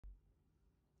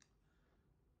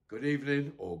Good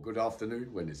evening or good afternoon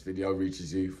when this video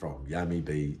reaches you from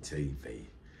yammybtv.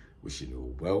 Wishing you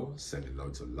all well, sending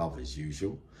loads of love as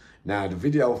usual. Now, the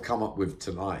video I've come up with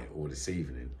tonight or this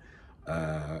evening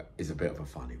is a bit of a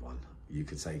funny one. You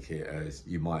could take it as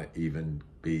you might even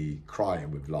be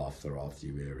crying with laughter after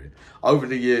you hear it. Over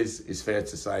the years, it's fair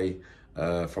to say,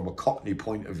 from a Cockney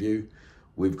point of view,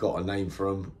 we've got a name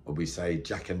for them. We say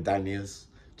Jack and Daniels.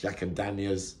 Jack and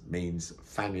Daniels means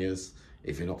fanniers.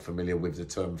 If you're not familiar with the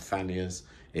term fanniers,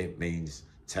 it means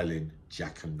telling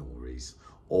Jack and Nories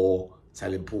or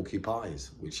telling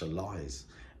porkies, which are lies.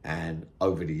 And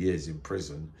over the years in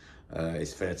prison,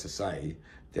 it's fair to say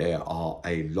there are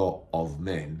a lot of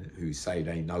men who say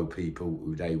they know people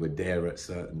who they were there at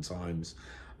certain times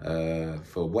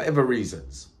for whatever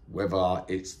reasons, whether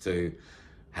it's to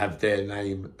have their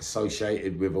name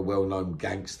associated with a well-known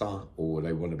gangster, or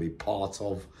they want to be part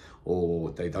of, or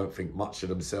they don't think much of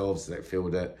themselves. They feel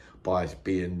that by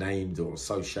being named or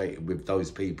associated with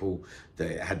those people,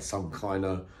 they had some kind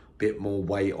of bit more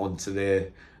weight onto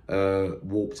their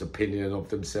warped opinion of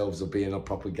themselves of being a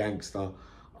proper gangster.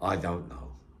 I don't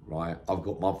know, right?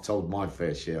 I've told my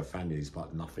fair share of fannies,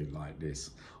 but nothing like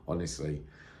this, honestly.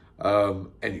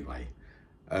 Anyway,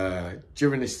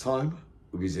 during this time,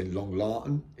 it was in Long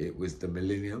Lartin. It was the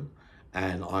millennium,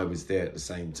 and I was there at the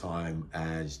same time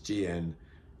as GN.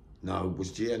 No,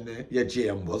 was GN there? Yeah,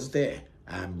 GN was there,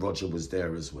 and Roger was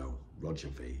there as well. Roger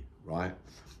V, right?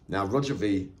 Now, Roger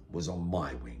V was on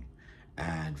my wing,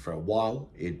 and for a while,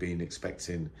 he'd been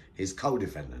expecting his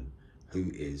co-defendant, who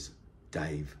is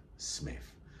Dave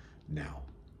Smith. Now,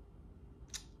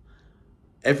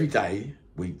 every day,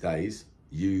 weekdays,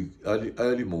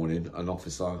 early morning, an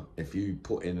officer, if you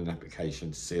put in an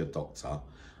application to see a doctor,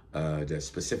 there's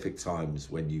specific times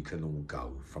when you can all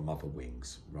go from other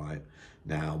wings, right?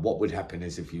 Now, what would happen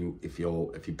is if you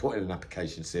put in an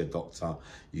application to see a doctor,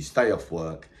 you stay off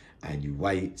work and you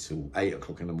wait till 8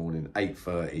 o'clock in the morning,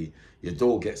 8:30, your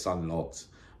door gets unlocked,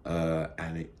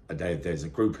 and there's a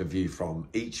group of you from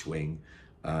each wing,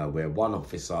 where one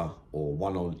officer or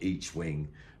one on each wing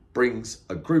brings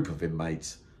a group of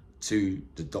inmates to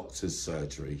the doctor's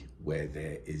surgery where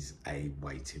there is a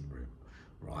waiting room,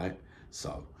 right?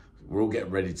 So we're all getting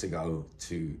ready to go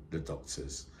to the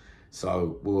doctor's.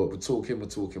 So we're talking.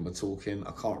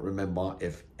 I can't remember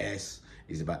if S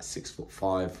is about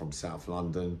 6'5" from South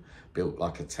London, built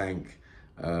like a tank,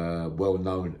 well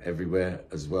known everywhere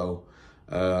as well.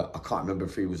 I can't remember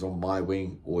if he was on my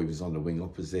wing or he was on the wing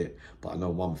opposite, but I know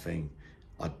one thing,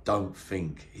 I don't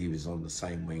think he was on the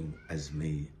same wing as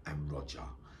me and Roger.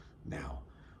 Now,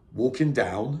 walking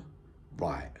down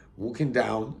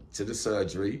to the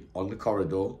surgery on the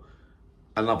corridor,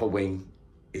 another wing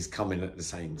is coming at the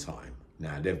same time.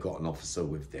 Now, they've got an officer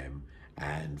with them,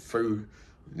 and through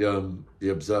the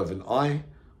observant eye,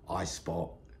 I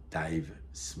spot Dave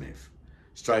Smith.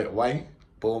 Straight away,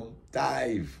 boom,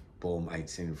 Dave, boom, ain't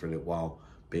seen him for a little while,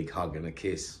 big hug and a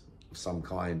kiss of some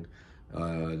kind.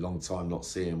 Long time not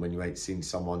seeing. When you ain't seen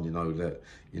someone, you know that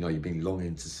you've been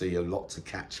longing to see, a lot to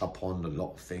catch up on, a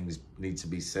lot of things need to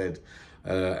be said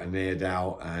and aired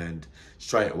out. And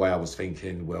straight away I was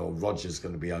thinking, well, Roger's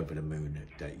going to be over the moon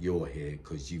that you're here,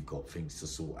 because you've got things to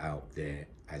sort out there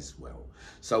as well.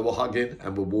 So we're hugging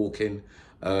and we're walking.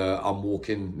 I'm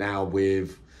walking now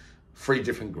with 3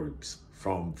 different groups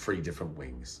from 3 different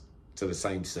wings to the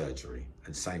same surgery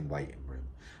and same waiting room.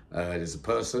 There's a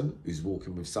person who's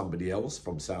walking with somebody else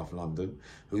from South London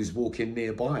who's walking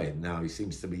nearby. Now he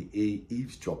seems to be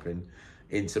eavesdropping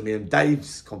into me and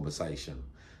Dave's conversation.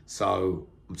 So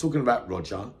I'm talking about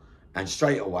Roger, and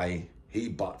straight away he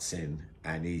butts in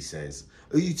and he says,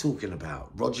 "Who are you talking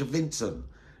about? Roger Vincent?"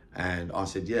 And I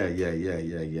said, yeah,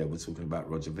 we're talking about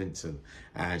Roger Vincent.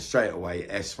 And straight away,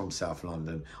 S from South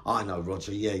London, "I know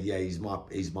Roger, yeah, he's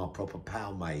my proper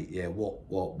pal, mate. Yeah,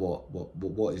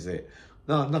 what is it?"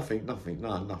 "No, nothing,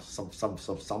 no,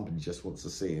 somebody just wants to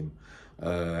see him,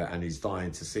 and he's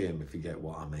dying to see him, if you get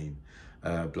what I mean.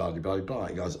 Blah, blah, blah."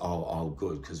 He goes, oh,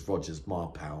 good, because Roger's my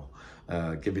pal,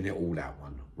 giving it all that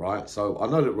one, right? So I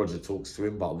know that Roger talks to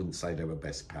him, but I wouldn't say they were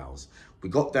best pals. We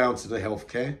got down to the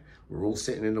healthcare. We're all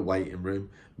sitting in the waiting room.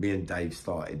 Me and Dave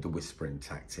started the whispering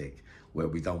tactic, where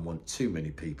we don't want too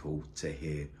many people to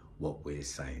hear what we're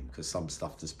saying, because some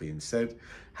stuff that's being said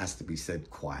has to be said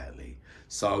quietly.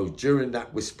 So during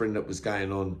that whispering that was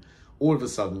going on, all of a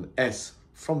sudden S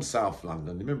from South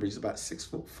London, remember he's about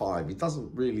 6'5", he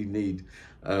doesn't really need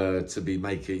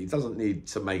he doesn't need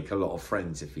to make a lot of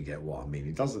friends, if you get what I mean.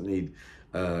 He doesn't need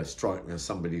strike me as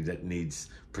somebody that needs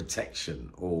protection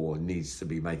or needs to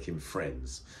be making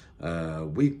friends.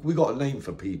 We got a name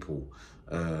for people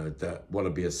that want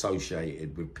to be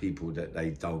associated with people that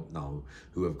they don't know,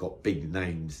 who have got big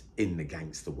names in the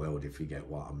gangster world, if you get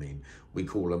what I mean. We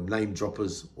call them name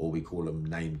droppers, or we call them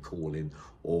name calling,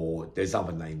 or there's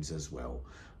other names as well.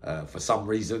 For some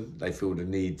reason, they feel the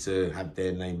need to have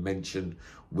their name mentioned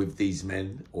with these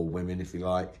men or women, if you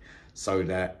like, so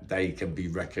that they can be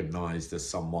recognised as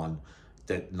someone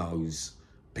that knows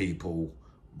people,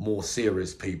 more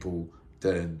serious people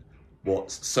than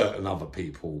what certain other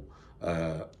people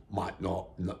might not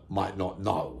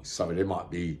know. So they might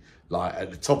be like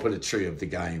at the top of the tree of the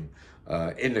game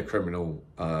in the criminal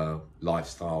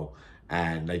lifestyle,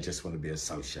 and they just want to be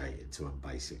associated to them,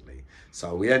 basically.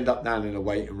 So we end up down in a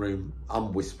waiting room.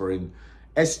 I'm whispering.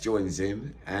 S joins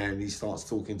in and he starts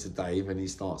talking to Dave, and he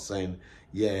starts saying,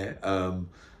 yeah,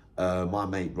 my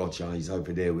mate Roger, he's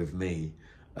over there with me.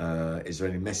 Is there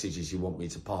any messages you want me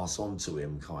to pass on to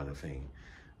him, kind of thing?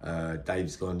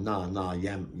 Dave's gone, no,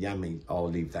 Yammy, I'll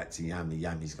leave that to Yammy.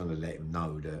 Yammy's going to let him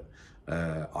know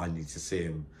that I need to see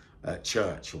him at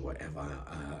church or whatever,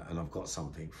 and I've got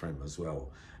something for him as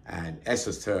well. And S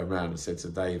has turned around and said to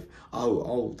Dave,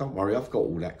 oh, don't worry, I've got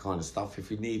all that kind of stuff.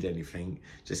 If you need anything,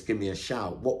 just give me a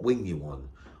shout. What wing you on?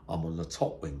 I'm on the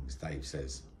top wings, Dave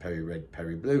says. Peri red,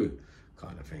 peri blue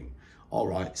kind of thing. All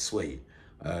right, sweet.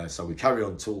 So we carry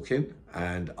on talking,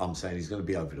 and I'm saying he's going to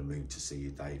be over the moon to see you,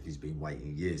 Dave. He's been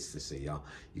waiting years to see you.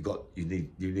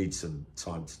 You need some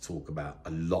time to talk about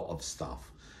a lot of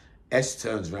stuff. S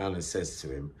turns around and says to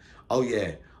him, oh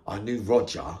yeah, I knew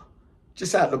Roger,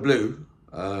 just out of the blue,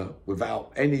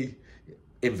 without any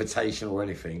invitation or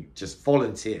anything, just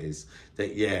volunteers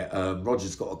that, yeah,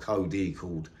 Roger's got a codee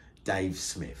called Dave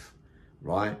Smith,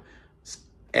 right?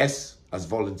 S has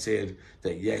volunteered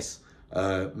that, yes,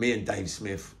 me and Dave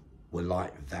Smith were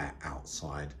like that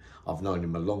outside. I've known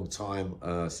him a long time,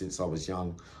 since I was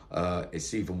young.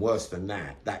 It's even worse than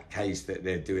that. That case that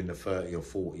they're doing the 30 or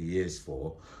 40 years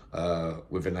for,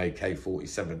 with an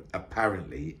AK-47,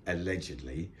 apparently,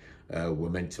 allegedly, were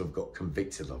meant to have got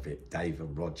convicted of it, Dave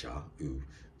and Roger, who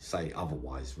say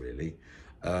otherwise, really.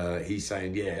 He's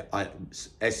saying, yeah,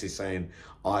 S is saying,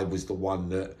 I was the one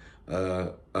that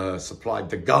supplied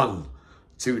the gun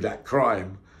to that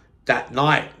crime that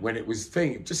night when it was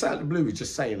just out of the blue, we're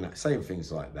just saying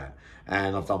things like that.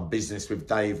 And I've done business with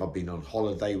Dave. I've been on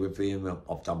holiday with him.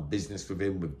 I've done business with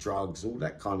him with drugs, all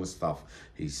that kind of stuff.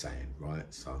 He's saying, right?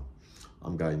 So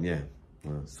I'm going, yeah.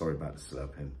 Sorry about the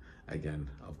slurping. Again,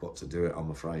 I've got to do it, I'm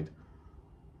afraid.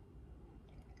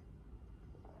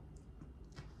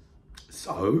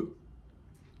 So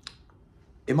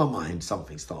in my mind,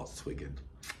 something starts twigging.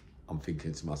 I'm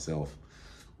thinking to myself,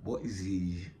 what is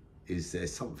he? Is there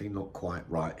something not quite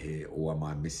right here, or am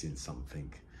I missing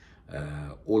something?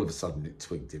 All of a sudden it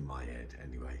twigged in my head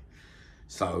anyway.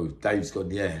 So Dave's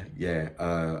gone, yeah.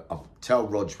 I'll tell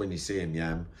Rog when you see him,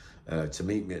 Yam, to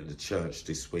meet me at the church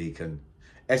this week. And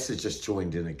S has just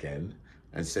joined in again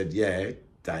and said, yeah,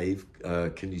 Dave,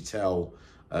 can you tell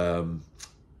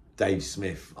Dave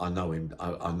Smith, I know him,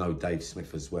 I know Dave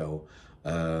Smith as well.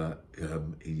 But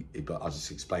I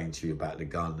just explained to you about the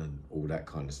gun and all that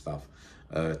kind of stuff.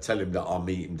 Tell him that I'll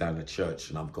meet him down at church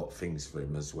and I've got things for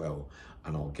him as well,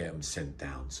 and I'll get them sent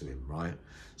down to him, right?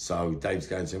 So Dave's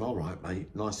going to him, all right,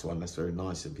 mate, nice one, that's very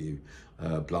nice of you,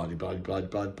 blah, blah, blah,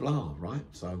 blah, blah, right?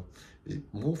 So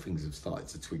more things have started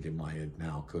to twig in my head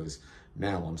now, because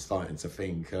now I'm starting to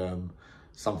think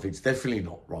something's definitely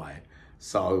not right.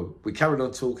 So we carried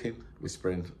on talking,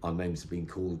 whispering, our names have been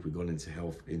called, we've gone into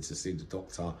health, in to see the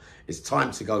doctor. It's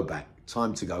time to go back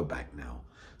now.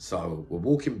 So we're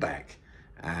walking back,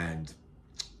 and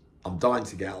I'm dying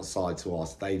to get outside to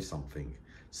ask Dave something.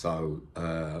 So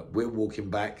we're walking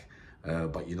back,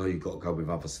 but you know you've got to go with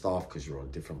other staff because you're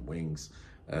on different wings.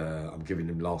 I'm giving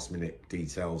him last minute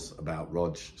details about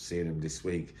Rog, seeing him this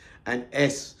week. And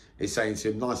S is saying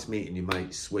to him, nice meeting you,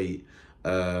 mate, sweet.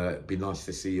 Be nice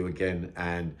to see you again.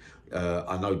 And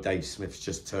I know Dave Smith's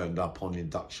just turned up on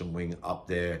induction wing up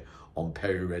there on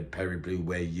Peri Red, Peri Blue,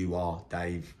 where you are,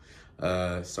 Dave.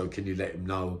 So can you let him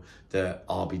know that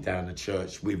I'll be down at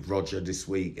church with Roger this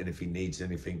week, and if he needs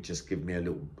anything, just give me a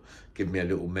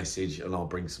little message and I'll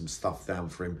bring some stuff down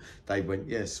for him. Dave went,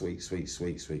 yeah, sweet.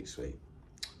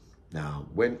 Now,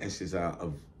 when S is out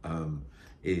of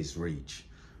ear's reach,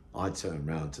 I turned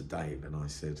round to Dave and I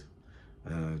said,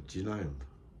 do you know him?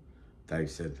 Dave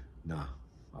said, nah,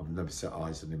 I've never set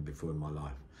eyes on him before in my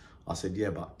life. I said, yeah,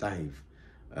 but Dave,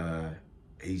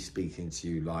 he's speaking to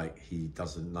you like he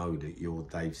doesn't know that you're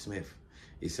Dave Smith.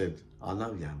 He said, I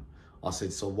know, Yam. I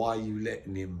said, so why are you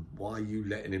letting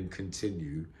him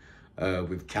continue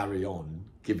with carry on,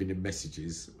 giving him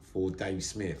messages for Dave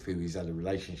Smith, who he's had a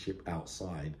relationship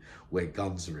outside where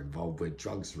guns are involved, where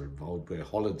drugs are involved, where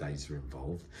holidays are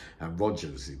involved, and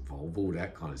Roger's involved, all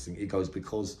that kind of thing. He goes,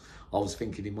 because I was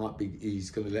thinking he's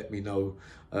going to let me know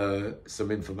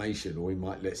some information, or he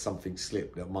might let something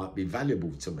slip that might be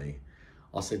valuable to me.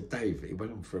 I said, Dave, it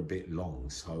went on for a bit long.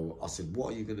 So I said,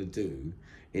 what are you going to do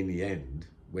in the end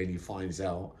when he finds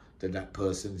out that that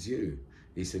person's you?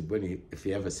 He said, if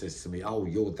he ever says to me, oh,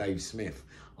 you're Dave Smith,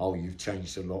 oh, you've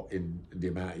changed a lot in the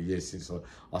amount of years since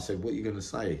I said, what are you going to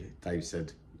say? Dave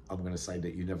said, I'm going to say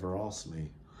that you never asked me.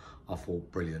 I thought,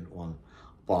 brilliant one.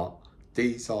 But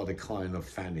these are the kind of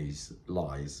fannies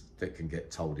lies that can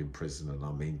get told in prison. And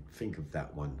I mean, think of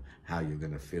that one, how you're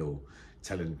going to feel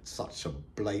telling such a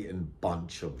blatant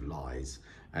bunch of lies,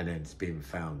 and then it's being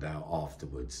found out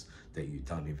afterwards that you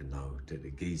don't even know that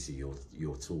the geezer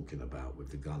you're talking about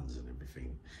with the guns and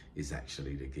everything is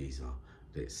actually the geezer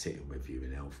that's sitting with you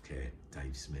in healthcare,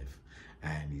 Dave Smith,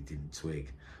 and he didn't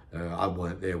twig. I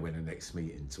weren't there when the next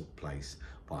meeting took place,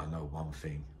 but I know one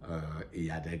thing, he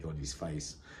had egg on his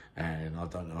face, and I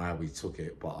don't know how he took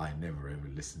it, but I never ever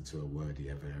listened to a word he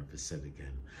ever said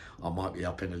again. I might be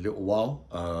up in a little while,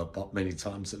 but many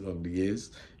times along the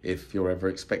years, if you're ever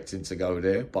expecting to go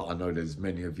there, but I know there's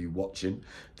many of you watching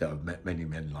that have met many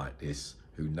men like this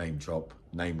who name drop,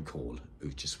 name call,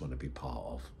 who just want to be part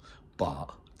of, but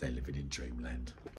they're living in dreamland.